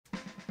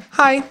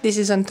Hi, this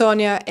is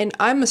Antonia and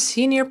I'm a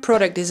senior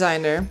product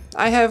designer.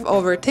 I have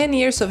over 10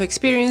 years of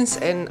experience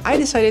and I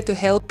decided to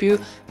help you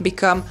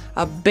become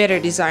a better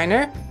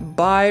designer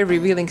by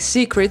revealing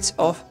secrets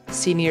of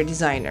senior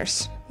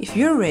designers. If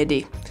you're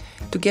ready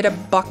to get a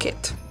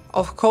bucket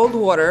of cold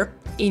water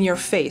in your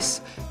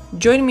face,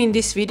 join me in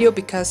this video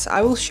because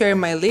I will share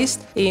my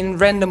list in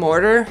random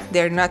order.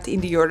 They're not in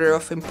the order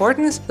of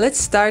importance. Let's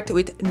start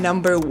with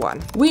number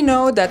 1. We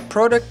know that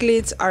product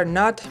leads are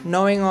not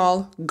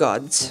knowing-all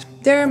gods.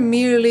 They're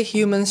merely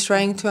humans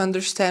trying to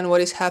understand what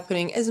is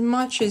happening as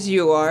much as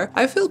you are.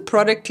 I feel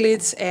product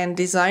leads and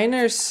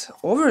designers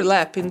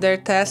overlap in their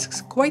tasks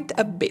quite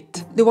a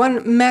bit. The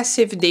one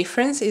massive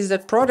difference is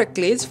that product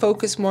leads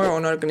focus more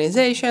on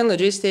organization,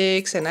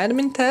 logistics and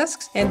admin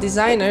tasks, and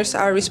designers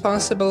are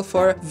responsible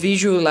for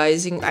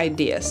visualizing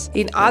ideas.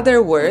 In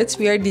other words,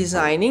 we are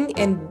designing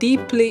and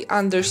deeply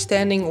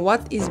understanding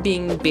what is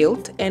being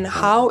built and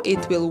how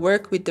it will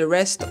work with the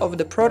rest of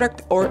the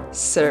product or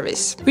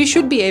service. We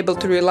should be able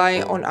to rely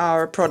on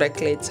our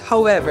product leads.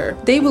 However,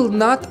 they will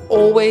not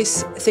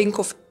always think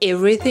of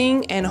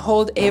everything and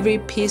hold every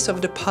piece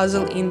of the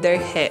puzzle in their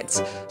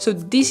heads. So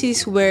this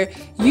is where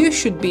you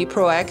should be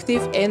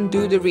proactive and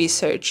do the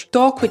research.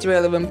 Talk with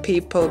relevant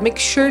people. Make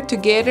sure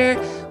together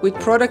with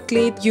product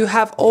lead you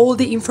have all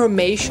the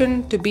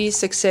information to be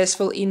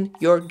successful in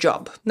your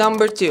job.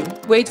 Number 2,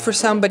 wait for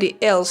somebody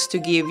else to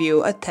give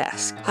you a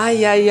task.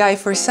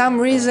 For some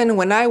reason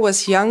when I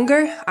was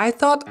younger, I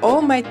thought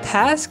all my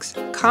tasks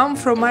come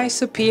from my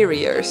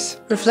superiors.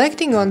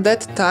 Reflecting on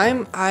that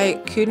time, I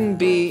couldn't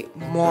be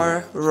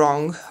more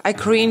wrong. I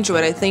cringe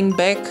when I think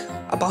back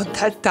about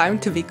that time,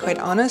 to be quite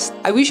honest.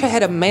 I wish I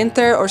had a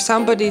mentor or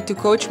somebody to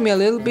coach me a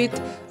little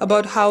bit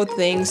about how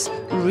things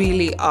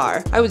really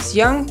are. I was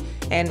young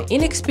and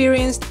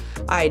inexperienced.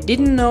 I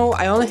didn't know.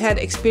 I only had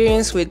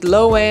experience with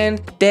low-end,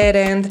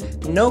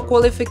 dead-end, no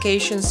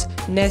qualifications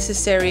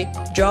necessary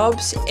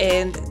jobs,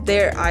 and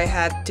there I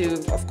had to,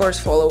 of course,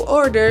 follow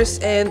orders,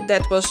 and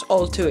that was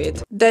all to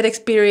it. That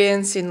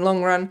experience in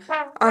long run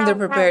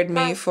underprepared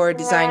me for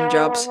design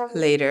jobs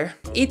later.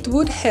 It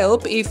would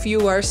help if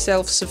you are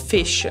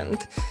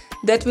self-sufficient.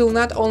 That will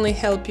not only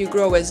help you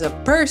grow as a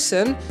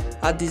person,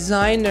 a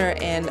designer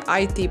and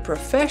IT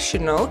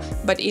professional,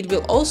 but it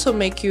will also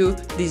make you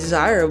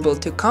desirable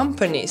to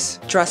companies.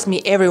 Trust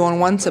me, everyone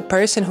wants a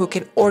person who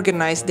can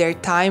organize their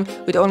time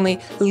with only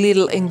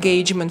little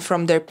engagement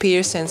from their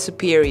peers and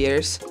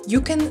superiors. You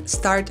can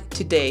start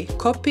today.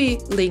 Copy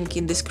link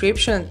in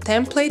description,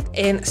 template,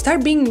 and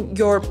start being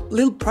your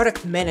little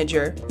product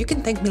manager. You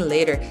can thank me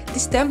later.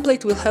 This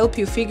template will help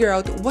you figure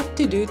out what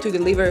to do to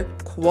deliver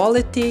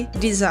quality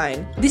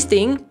design. This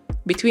thing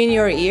between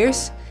your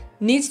ears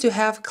needs to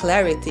have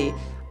clarity.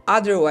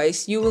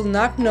 Otherwise, you will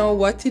not know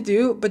what to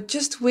do, but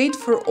just wait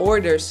for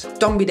orders.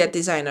 Don't be that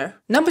designer.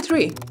 Number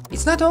 3,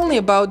 it's not only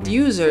about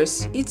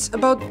users, it's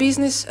about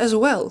business as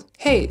well.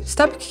 Hey,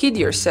 stop kidding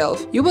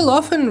yourself. You will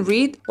often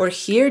read or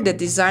hear that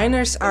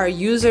designers are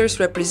users'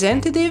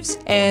 representatives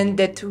and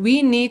that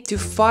we need to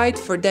fight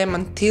for them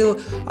until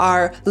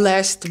our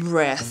last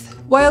breath.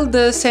 While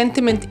the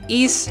sentiment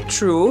is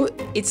true,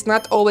 it's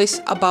not always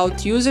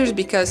about users,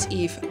 because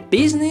if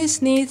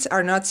business needs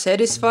are not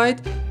satisfied,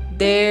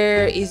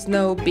 there is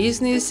no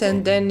business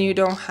and then you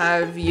don't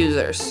have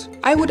users.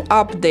 I would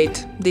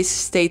update this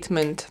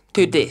statement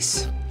to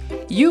this.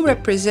 You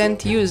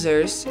represent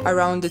users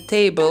around the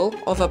table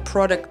of a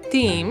product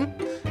team,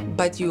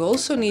 but you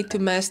also need to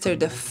master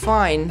the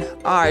fine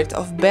art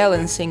of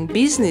balancing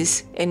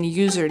business and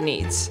user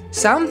needs.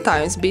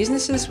 Sometimes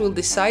businesses will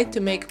decide to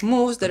make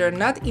moves that are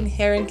not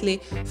inherently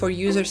for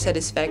user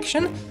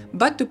satisfaction,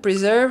 but to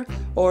preserve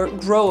or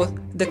grow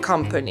the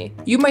company.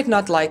 You might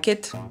not like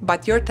it,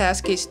 but your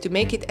task is to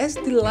make it as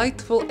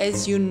delightful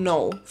as you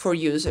know for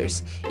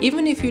users.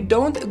 Even if you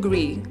don't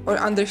agree or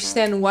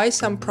understand why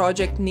some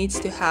project needs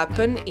to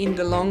happen in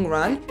the long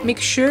run, make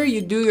sure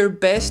you do your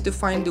best to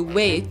find a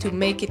way to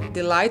make it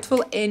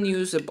delightful and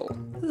usable.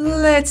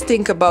 Let's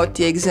think about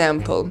the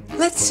example.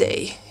 Let's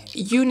say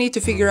you need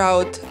to figure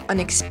out an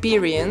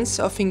experience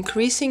of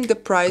increasing the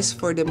price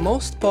for the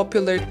most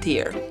popular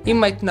tier. You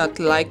might not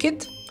like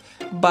it,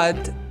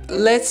 but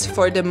let's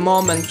for the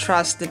moment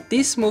trust that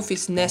this move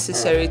is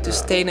necessary to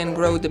sustain and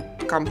grow the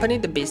company,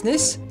 the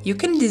business. You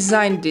can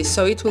design this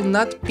so it will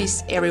not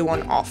piss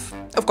everyone off.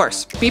 Of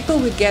course, people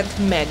will get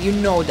mad, you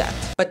know that.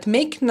 But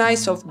make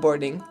nice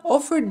offboarding.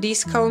 Offer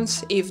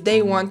discounts if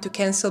they want to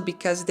cancel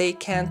because they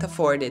can't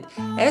afford it.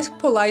 Ask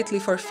politely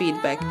for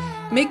feedback.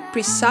 Make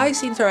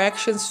precise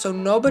interactions so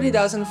nobody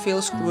doesn't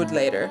feel screwed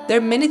later. There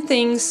are many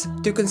things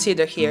to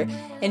consider here,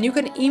 and you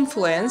can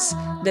influence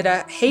that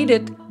a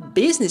hated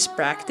business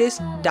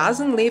practice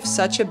doesn't leave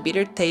such a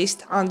bitter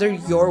taste under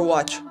your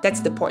watch.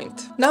 That's the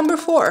point. Number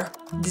 4,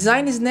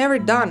 design is never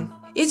done.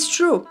 It's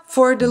true.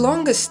 For the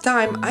longest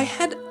time, I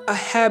had a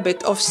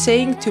habit of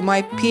saying to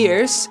my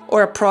peers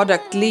or a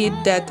product lead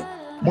that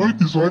my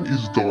design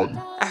is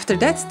done. After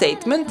that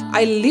statement,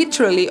 I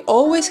literally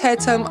always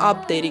had some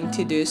updating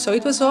to do, so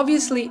it was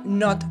obviously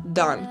not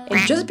done. And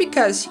just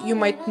because you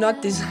might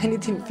not design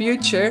it in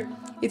future,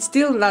 it's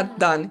still not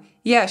done.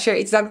 Yeah, sure,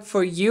 it's done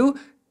for you.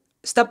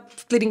 Stop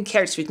splitting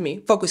hairs with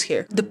me. Focus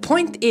here. The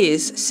point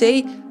is,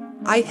 say,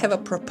 I have a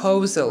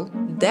proposal.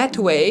 That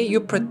way, you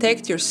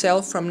protect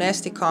yourself from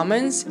nasty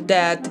comments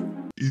that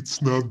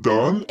It's not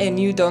done. and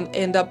you don't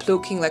end up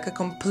looking like a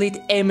complete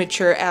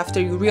amateur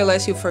after you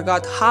realize you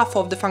forgot half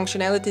of the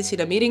functionalities in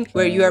a meeting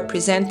where you are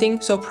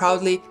presenting so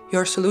proudly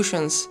your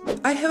solutions.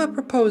 I have a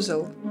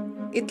proposal.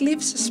 It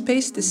leaves a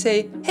space to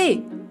say,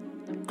 hey,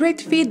 great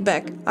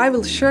feedback. I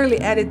will surely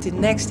add it to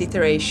next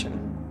iteration.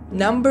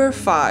 Number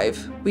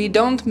 5. We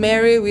don't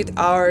marry with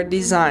our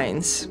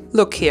designs.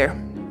 Look here.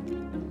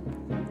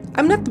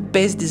 I'm not the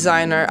best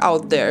designer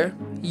out there.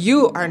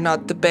 You are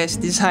not the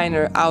best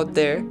designer out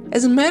there.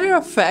 As a matter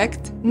of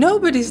fact,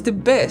 nobody's the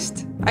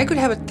best. I could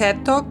have a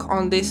TED talk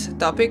on this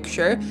topic,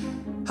 sure.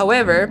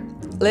 However,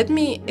 let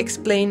me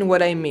explain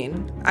what I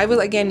mean. I will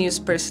again use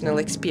personal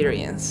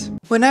experience.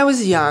 When I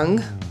was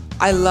young,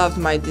 I loved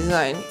my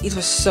design. It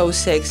was so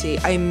sexy.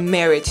 I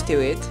married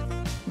to it.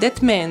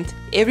 That meant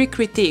every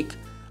critique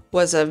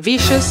was a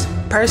vicious,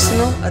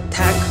 personal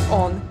attack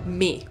on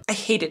me. I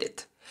hated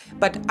it.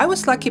 But I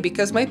was lucky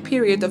because my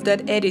period of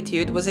that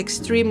attitude was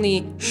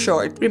extremely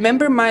short.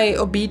 Remember my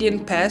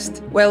obedient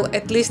past? Well,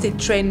 at least it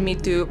trained me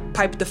to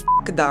pipe the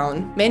f***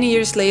 down. Many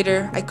years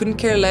later, I couldn't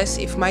care less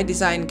if my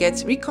design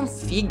gets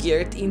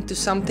reconfigured into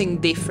something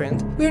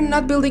different. We're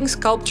not building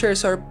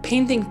sculptures or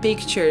painting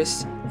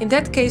pictures. In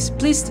that case,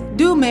 please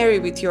do marry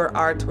with your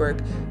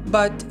artwork.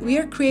 But we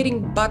are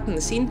creating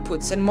buttons,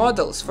 inputs, and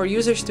models for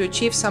users to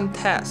achieve some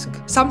task.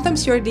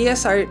 Sometimes your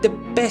ideas are the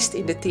best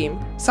in the team.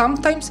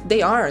 Sometimes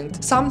they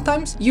aren't.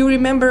 Sometimes you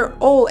remember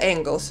all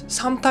angles.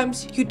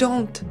 Sometimes you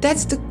don't.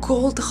 That's the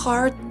cold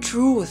hard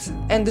truth.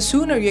 And the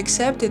sooner you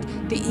accept it,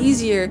 the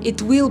easier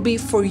it will be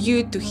for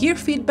you to hear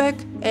feedback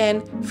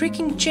and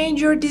freaking change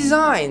your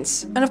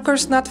designs. And of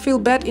course, not feel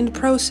bad in the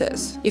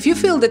process. If you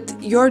feel that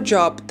your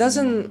job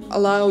doesn't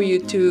allow you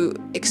to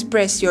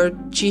express your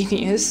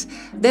genius,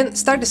 then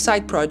start a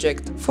side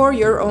project for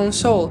your own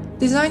soul.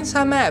 Design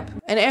some app.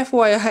 And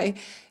FYI,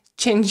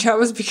 change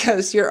jobs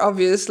because you're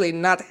obviously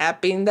not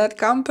happy in that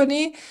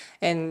company.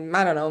 And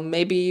I don't know,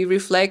 maybe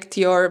reflect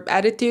your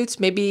attitudes,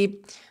 maybe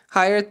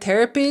hire a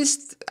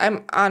therapist.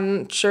 I'm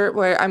unsure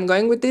where I'm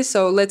going with this,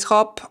 so let's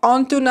hop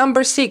on to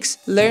number 6.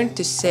 Learn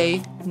to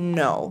say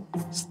no.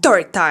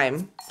 Story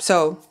time.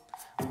 So,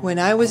 when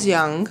I was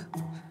young,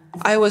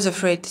 I was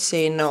afraid to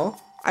say no.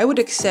 I would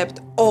accept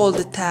all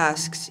the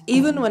tasks,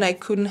 even when I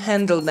couldn't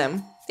handle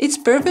them. It's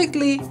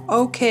perfectly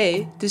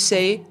okay to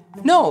say,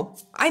 no,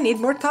 I need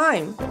more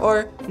time,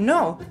 or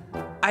no,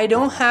 I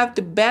don't have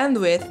the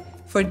bandwidth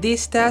for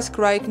this task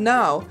right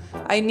now.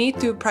 I need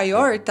to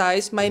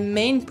prioritize my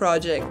main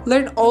project.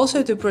 Learn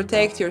also to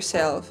protect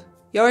yourself,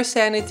 your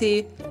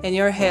sanity, and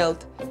your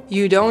health.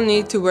 You don't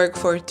need to work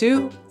for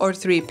 2 or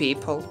 3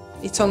 people.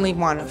 It's only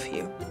one of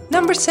you.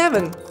 Number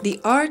 7.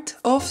 The art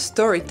of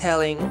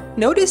storytelling.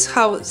 Notice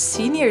how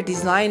senior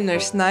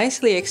designers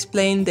nicely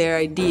explain their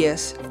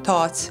ideas,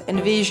 thoughts,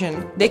 and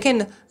vision. They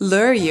can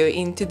lure you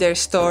into their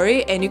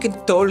story and you can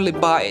totally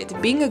buy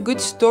it. Being a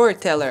good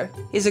storyteller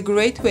is a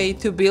great way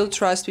to build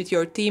trust with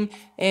your team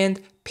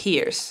and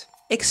peers.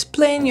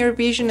 Explain your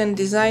vision and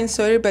design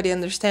so everybody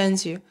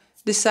understands you.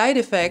 The side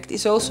effect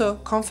is also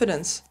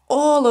confidence.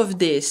 All of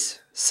this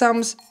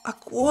sums a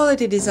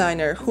quality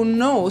designer who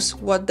knows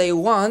what they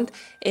want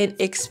and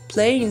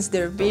explains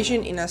their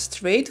vision in a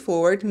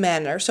straightforward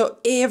manner so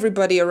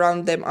everybody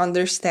around them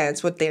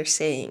understands what they're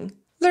saying.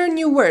 Learn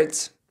new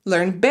words.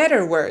 Learn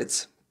better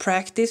words.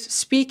 Practice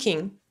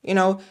speaking. You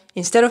know,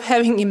 instead of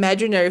having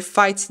imaginary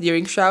fights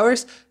during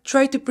showers,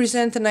 try to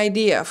present an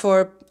idea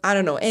for, I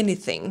don't know,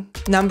 anything.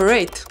 Number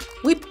 8.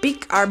 We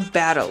pick our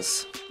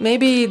battles.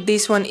 Maybe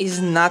this one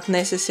is not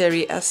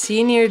necessarily a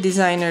senior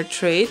designer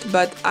trait,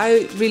 but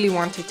I really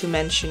wanted to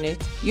mention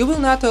it. You will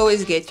not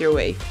always get your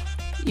way.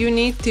 You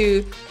need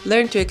to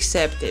learn to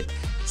accept it.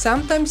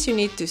 Sometimes you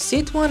need to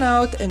sit one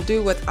out and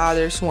do what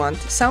others want.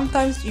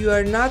 Sometimes you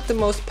are not the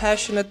most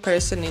passionate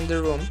person in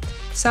the room.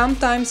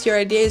 Sometimes your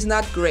idea is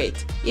not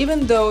great,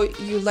 even though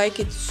you like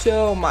it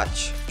so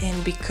much.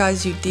 And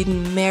because you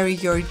didn't marry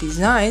your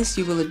designs,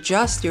 you will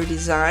adjust your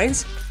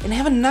designs and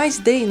have a nice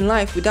day in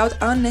life without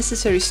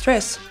unnecessary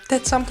stress.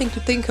 That's something to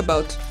think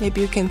about.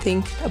 Maybe you can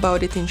think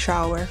about it in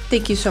shower.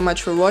 Thank you so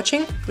much for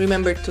watching.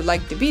 Remember to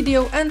like the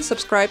video and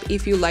subscribe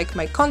if you like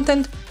my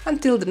content.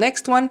 Until the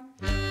next one,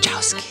 ciao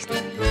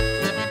skit!